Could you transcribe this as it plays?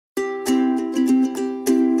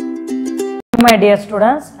My dear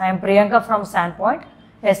students, I am Priyanka from SANPoint.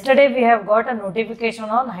 Yesterday we have got a notification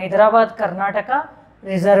on Hyderabad, Karnataka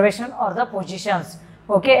reservation or the positions.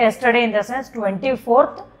 Okay, yesterday in the sense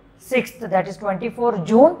 24th, 6th, that is 24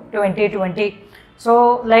 June 2020.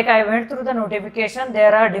 So like I went through the notification,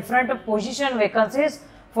 there are different position vacancies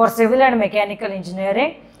for civil and mechanical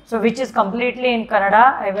engineering. So which is completely in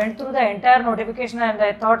Kannada. I went through the entire notification and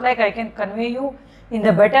I thought like I can convey you in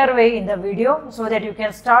the better way in the video so that you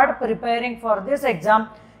can start preparing for this exam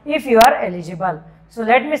if you are eligible. So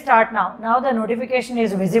let me start now. Now the notification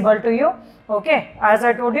is visible to you. Okay, as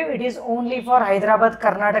I told you, it is only for Hyderabad,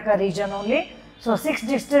 Karnataka region only. So 6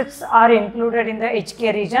 districts are included in the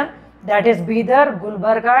HK region, that is Bidar,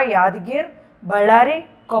 Gulbarga, Yadgir, Ballari,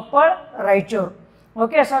 Koppal, Raichur.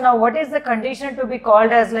 Okay, so now what is the condition to be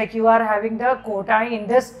called as like you are having the quota in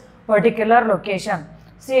this particular location?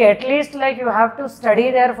 See, at least like you have to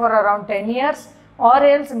study there for around 10 years or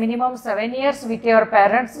else minimum 7 years with your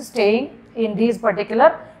parents staying in these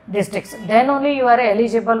particular districts. Then only you are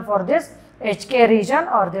eligible for this HK region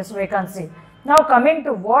or this vacancy. Now coming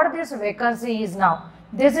to what this vacancy is now.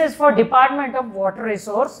 This is for Department of Water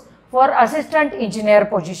Resource for Assistant Engineer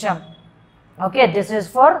position. Okay, this is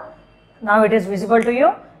for, now it is visible to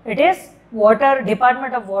you. It is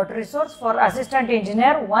Department of Water Resource for Assistant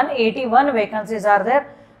Engineer. 181 vacancies are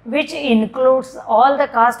there, which includes all the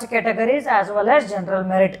caste categories as well as general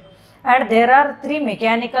merit. And there are 3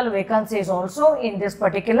 mechanical vacancies also in this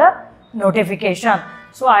particular notification.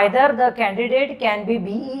 So either the candidate can be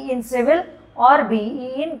BE in civil or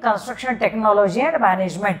BE in construction technology and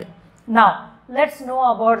management. Now let's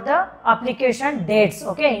know about the application dates.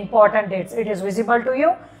 Okay, important dates. It is visible to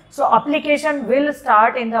you. So application will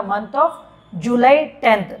start in the month of July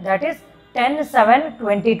 10th, that is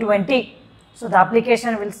 10/7/2020. So the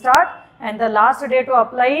application will start and the last day to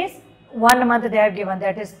apply is 1 month they have given,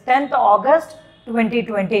 that is 10th August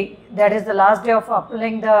 2020. That is the last day of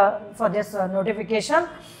applying for this notification,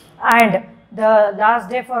 and the last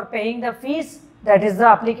day for paying the fees, that is the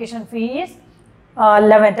application fee, is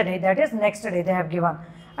 11th day, that is next day they have given.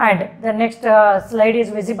 And the next slide is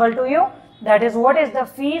visible to you. That is what is the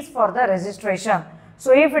fees for the registration.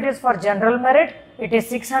 So if it is for general merit, it is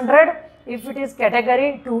 600. If it is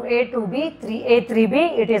category 2A, 2B, 3A,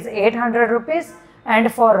 3B, it is 800 rupees.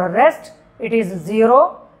 And for rest, it is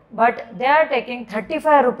 0. But they are taking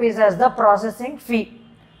 35 rupees as the processing fee.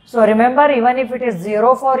 So remember, even if it is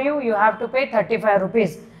 0 for you, you have to pay 35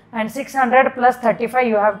 rupees. And 600 plus 35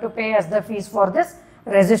 you have to pay as the fees for this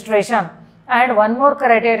registration. And one more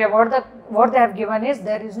criteria, what they have given is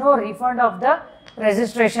there is no refund of the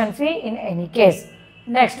registration fee in any case.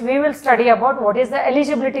 Next, we will study about what is the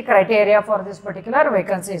eligibility criteria for this particular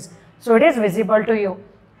vacancies. So it is visible to you.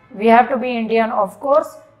 We have to be Indian, of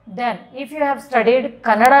course. Then if you have studied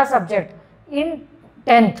Kannada subject in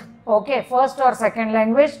 10th, okay, first or second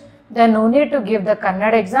language, then no need to give the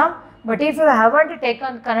Kannada exam. But if you haven't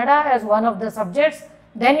taken Kannada as one of the subjects,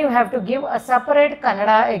 then you have to give a separate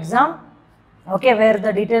Kannada exam. Okay, where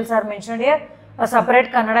the details are mentioned here, a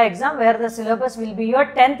separate Kannada exam where the syllabus will be your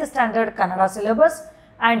 10th standard Kannada syllabus,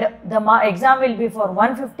 and the exam will be for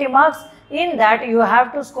 150 marks. In that you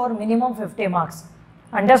have to score minimum 50 marks.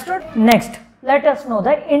 Understood? Next, let us know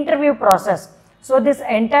the interview process. So this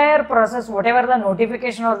entire process, whatever the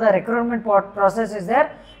notification or the recruitment process is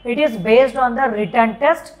there, it is based on the written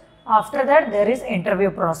test. After that there is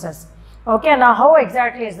interview process. Okay, now how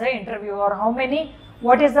exactly is the interview, or how many,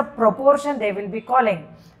 what is the proportion they will be calling?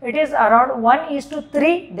 It is around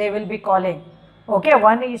 1:3 they will be calling. Okay,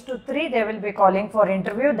 1:3 they will be calling for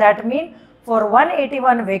interview. That means for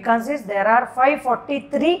 181 vacancies, there are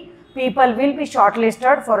 543 people will be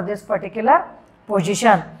shortlisted for this particular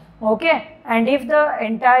position. Okay, and if the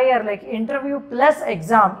entire like interview plus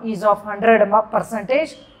exam is of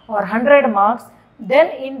 100% or 100 marks, then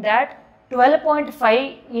in that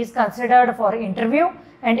 12.5 is considered for interview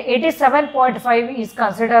and 87.5 is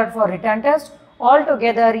considered for written test.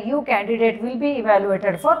 Altogether, you candidate will be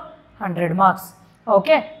evaluated for 100 marks.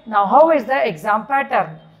 Okay, now how is the exam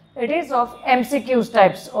pattern? It is of MCQs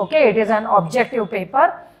types. Okay, it is an objective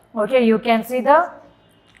paper. Okay, you can see the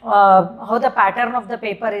how the pattern of the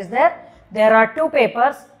paper is there. There are 2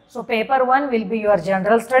 papers. So paper 1 will be your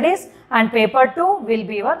general studies and paper 2 will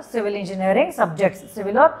be your civil engineering subjects,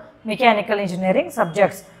 civil or mechanical engineering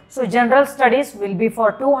subjects. So general studies will be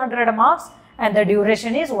for 200 marks and the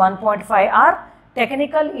duration is 1.5 hour.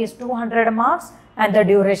 Technical is 200 marks and the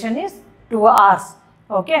duration is 2 hours.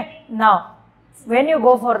 Okay. Now, when you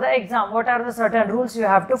go for the exam, what are the certain rules you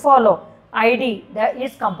have to follow? ID that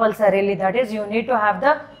is compulsorily, that is you need to have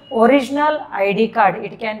the original ID card.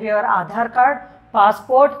 It can be your Aadhaar card,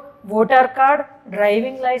 passport voter card,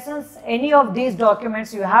 driving license, any of these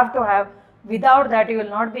documents you have to have. Without that you will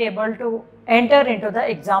not be able to enter into the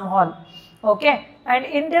exam hall. Okay, and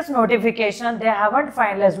in this notification they haven't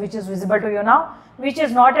finalized, which is visible to you now, which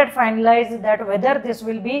is not yet finalized, that whether this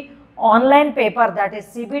will be online paper, that is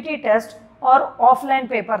CBT test, or offline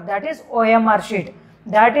paper, that is OMR sheet.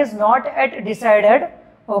 That is not yet decided.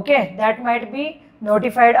 Okay, that might be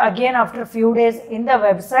notified again after few days in the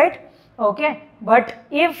website. Okay, but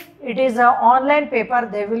if it is an online paper,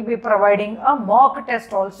 they will be providing a mock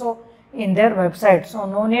test also in their website. So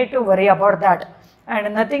no need to worry about that.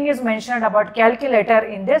 And nothing is mentioned about calculator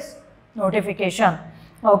in this notification.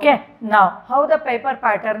 Okay, now how the paper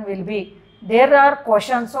pattern will be? There are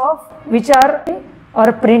questions of which are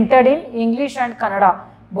printed in English and Kannada,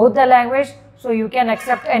 both the language. So you can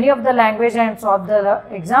accept any of the language and solve the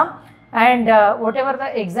exam. And whatever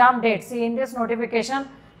the exam date, see in this notification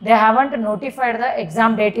they haven't notified the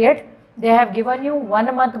exam date yet. They have given you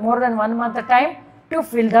 1 month, more than 1 month time to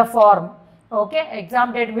fill the form. Okay,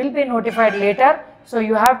 exam date will be notified later. So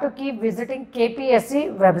you have to keep visiting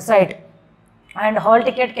KPSC website, and hall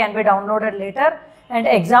ticket can be downloaded later, and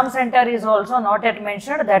exam center is also not yet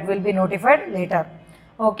mentioned, that will be notified later.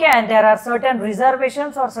 Okay, and there are certain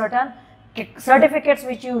reservations or certain certificates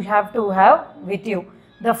which you have to have with you.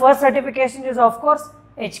 The first certification is of course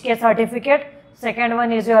HK certificate, second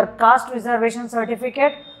one is your caste reservation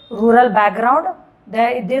certificate, rural background.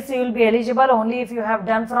 This you will be eligible only if you have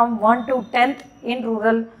done from 1 to 10th in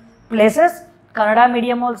rural places. Kannada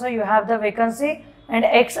medium also you have the vacancy, and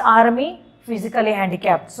ex-army, physically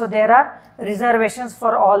handicapped. So there are reservations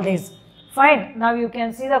for all these. Fine. Now you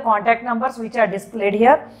can see the contact numbers which are displayed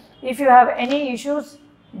here. If you have any issues,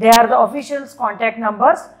 they are the officials' contact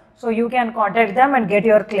numbers. So you can contact them and get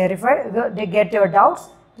your doubts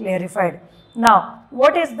clarified. Now,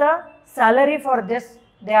 what is the salary for this?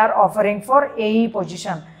 They are offering for AE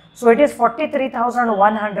position. So it is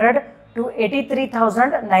 43,100 to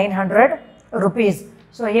 83,900 rupees.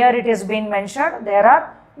 So here it is being mentioned there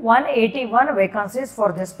are 181 vacancies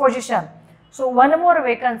for this position. So one more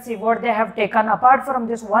vacancy what they have taken apart from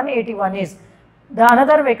this 181 is the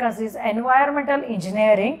another vacancy is environmental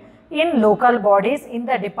engineering in local bodies in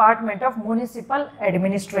the Department of Municipal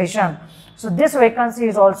Administration. So this vacancy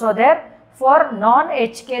is also there. For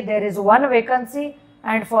non-HK there is one vacancy,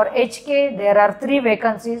 and for HK there are 3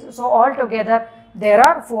 vacancies. So altogether there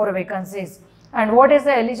are 4 vacancies. And what is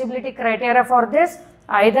the eligibility criteria for this?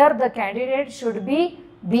 Either the candidate should be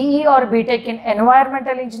BE or BTech in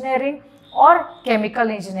environmental engineering or chemical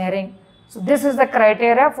engineering. So this is the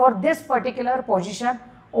criteria for this particular position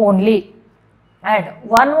only. And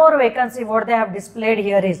one more vacancy what they have displayed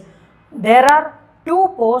here is there are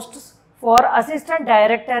 2 posts for assistant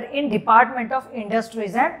director in Department of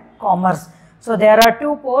Industries and Commerce. So there are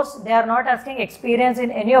 2 posts. They are not asking experience in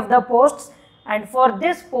any of the posts, and for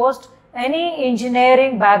this post any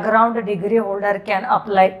engineering background degree holder can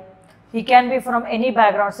apply. He can be from any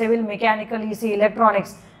background, civil, mechanical, EC,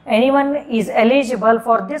 electronics. Anyone is eligible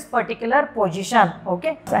for this particular position.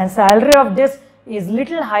 Okay, and salary of this is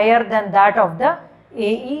little higher than that of the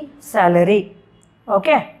AE salary.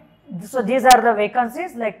 Okay, so these are the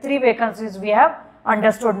vacancies, like 3 vacancies we have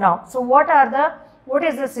understood now. So what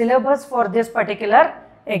is the syllabus for this particular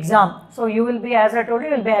exam? So you will be, as I told you,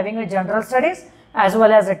 will be having a general studies as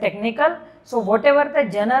well as a technical. So whatever the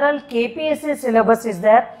general KPSC syllabus is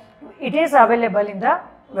there, it is available in the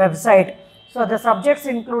website. So the subjects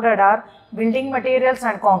included are building materials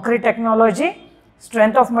and concrete technology,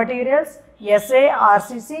 strength of materials, SA,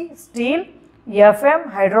 RCC, steel,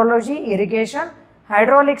 FM, hydrology, irrigation,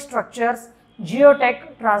 hydraulic structures,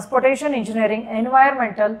 geotech, transportation engineering,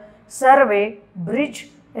 environmental, survey, bridge,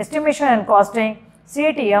 estimation and costing,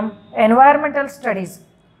 CTM, environmental studies.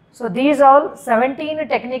 So these all 17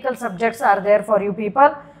 technical subjects are there for you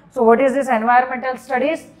people. So what is this environmental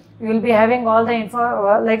studies? You will be having all the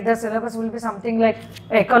info, like the syllabus will be something like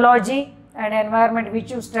ecology and environment,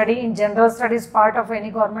 which you study in general studies part of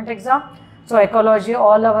any government exam. So ecology,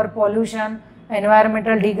 all our pollution,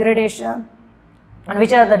 environmental degradation, and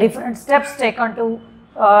which are the different steps taken to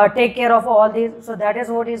take care of all these. So that is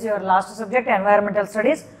what is your last subject, environmental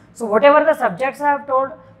studies. So whatever the subjects I have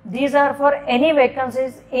told, these are for any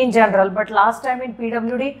vacancies in general, but last time in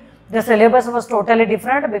PWD the syllabus was totally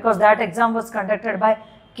different because that exam was conducted by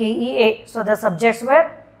KEA. So the subjects were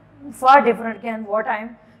far different than what I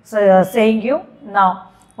am saying you now.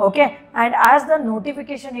 Okay, and as the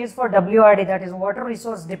notification is for WRD, that is Water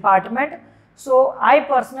Resource Department, so I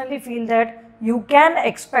personally feel that you can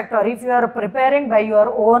expect, or if you are preparing by your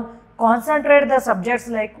own, concentrate the subjects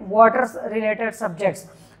like water related subjects.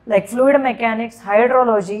 like fluid mechanics,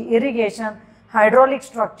 hydrology, irrigation, hydraulic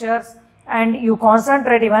structures, and you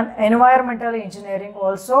concentrate even environmental engineering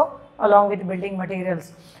also along with building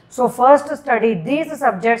materials. So first study these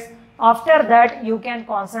subjects, after that you can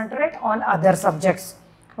concentrate on other subjects,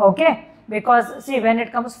 okay? Because see, when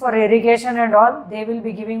it comes for irrigation and all, they will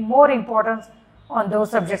be giving more importance on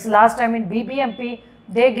those subjects. Last time in BBMP,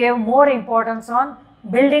 they gave more importance on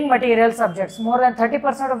building material subjects. More than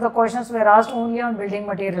 30% of the questions were asked only on building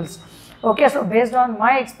materials. Okay, so based on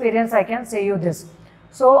my experience, I can say you this.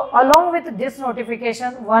 So along with this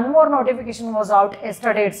notification, one more notification was out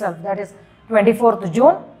yesterday itself, that is 24th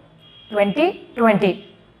June 2020.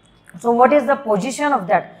 So what is the position of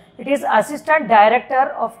that? It is Assistant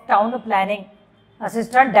Director of Town Planning.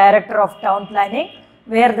 Assistant Director of Town Planning,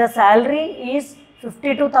 where the salary is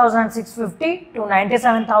 52,650 to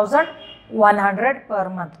 97,100 per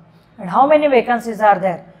month. And how many vacancies are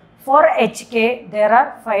there? For HK, there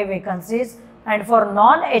are 5 vacancies, and for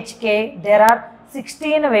non-HK, there are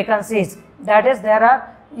 16 vacancies. That is, there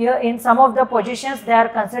are, in some of the positions, they are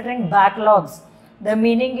considering backlogs. The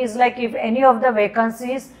meaning is like if any of the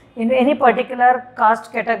vacancies in any particular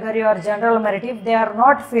caste category or general merit, if they are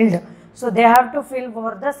not filled, so they have to fill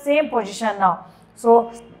for the same position now.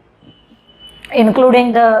 So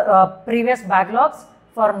including the previous backlogs,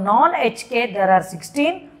 for non-HK there are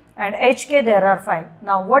 16 and HK there are 5.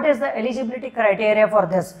 Now what is the eligibility criteria for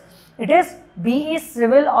this? It is BE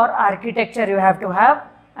Civil or Architecture you have to have,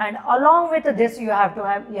 and along with this you have to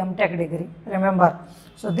have MTech degree, remember.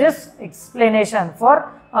 So this explanation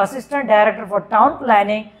for Assistant Director for Town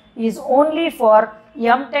Planning is only for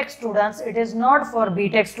MTech students, it is not for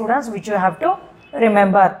BTech students, which you have to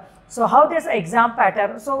remember. So how this exam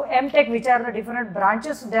pattern, so MTech, which are the different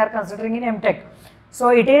branches they are considering in MTech. So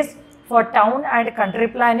it is for town and country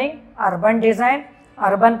planning, urban design,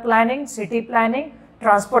 urban planning, city planning,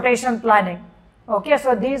 transportation planning. Okay,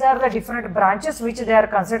 so these are the different branches which they are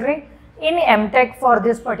considering in MTech for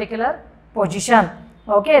this particular position.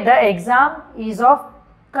 Okay, the exam is of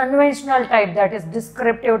conventional type, that is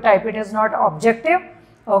descriptive type, it is not objective.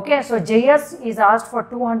 Okay, so JS is asked for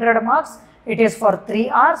 200 marks, it is for 3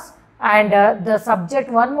 hours, and the subject,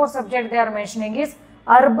 one more subject they are mentioning is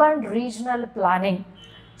urban regional planning.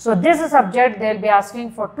 So this subject they will be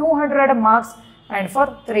asking for 200 marks and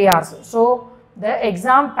for 3 hours. So the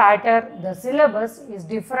exam pattern, the syllabus is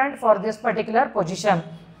different for this particular position.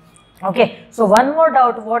 Okay, so one more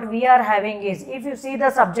doubt what we are having is, if you see the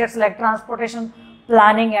subjects like transportation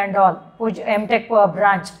planning and all, MTech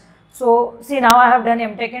branch. So see, now I have done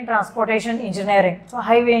MTech in transportation engineering, so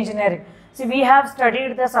highway engineering. See, we have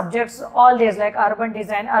studied the subjects all these like urban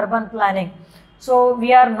design, urban planning. So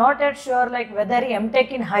we are not yet sure like whether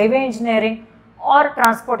MTech in highway engineering or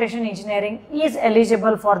transportation engineering is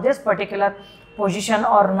eligible for this particular position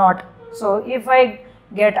or not. So if I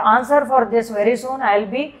get answer for this very soon, I will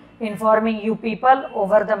be informing you people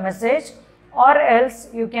over the message, or else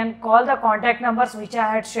you can call the contact numbers which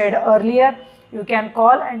I had shared earlier. You can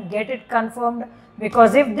call and get it confirmed,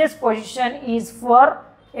 because if this position is for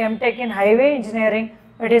MTech in highway engineering,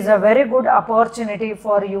 it is a very good opportunity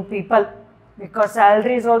for you people, because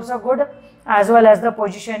salary is also good as well as the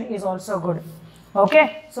position is also good.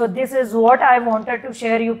 Okay, so this is what I wanted to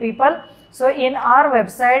share you people. So in our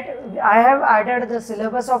website, I have added the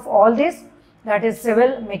syllabus of all this, that is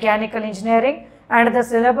civil, mechanical engineering, and the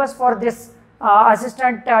syllabus for this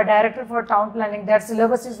Assistant Director for Town Planning. That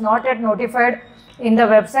syllabus is not yet notified in the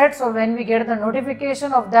website. So when we get the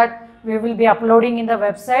notification of that, we will be uploading in the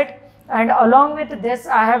website. And along with this,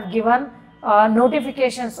 I have given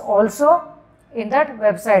notifications also in that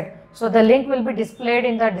website. So the link will be displayed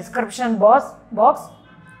in the description box.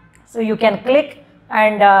 So you can click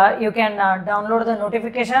and you can download the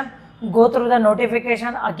notification, go through the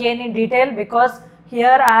notification again in detail, because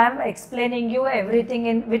here I am explaining you everything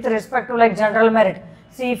in with respect to like general merit.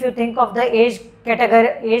 See, if you think of the age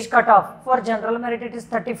category, age cutoff for general merit, it is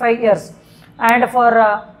 35 years, and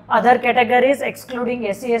for other categories excluding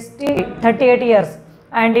SC/ST 38 years,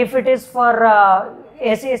 and if it is for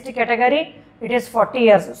SC/ST category, it is 40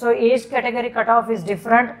 years. So age category cutoff is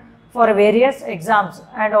different for various exams,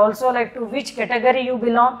 and also like to which category you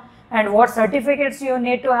belong and what certificates you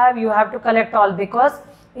need to have, you have to collect all, because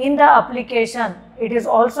in the application it is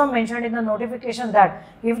also mentioned in the notification that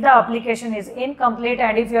if the application is incomplete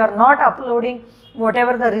and if you are not uploading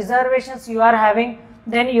whatever the reservations you are having,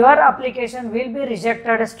 then your application will be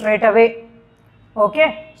rejected straight away.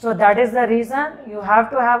 Okay, so that is the reason you have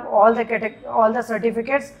to have all the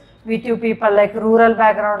certificates with you people, like rural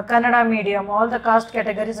background, Kannada medium, all the caste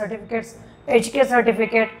category certificates, HK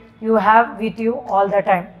certificate you have with you all the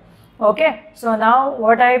time. Okay, so now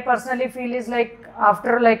what I personally feel is like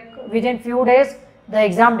after like within few days the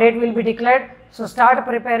exam date will be declared. So start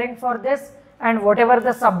preparing for this, and whatever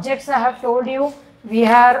the subjects I have told you, we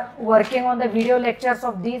are working on the video lectures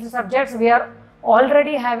of these subjects. We are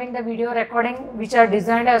already having the video recording which are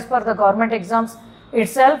designed as per the government exams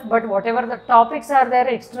itself, but whatever the topics are there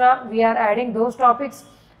extra, we are adding those topics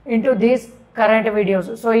into these current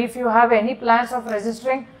videos. So if you have any plans of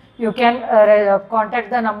registering, you can contact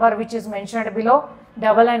the number which is mentioned below,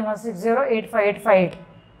 9916085858.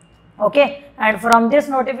 Okay, and from this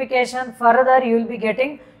notification further you will be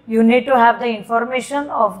getting, you need to have the information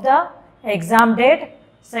of the exam date.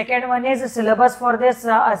 Second one is the syllabus for this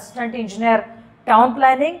assistant engineer town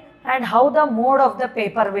planning, and how the mode of the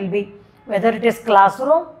paper will be, whether it is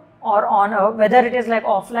classroom or on whether it is like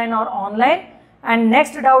offline or online, and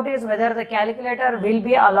next doubt is whether the calculator will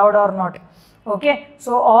be allowed or not. Okay,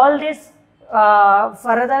 so all this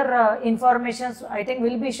further informations I think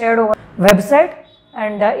will be shared over website,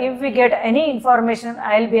 and if we get any information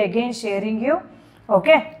I will be again sharing you.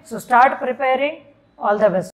 Okay, so start preparing. All the best.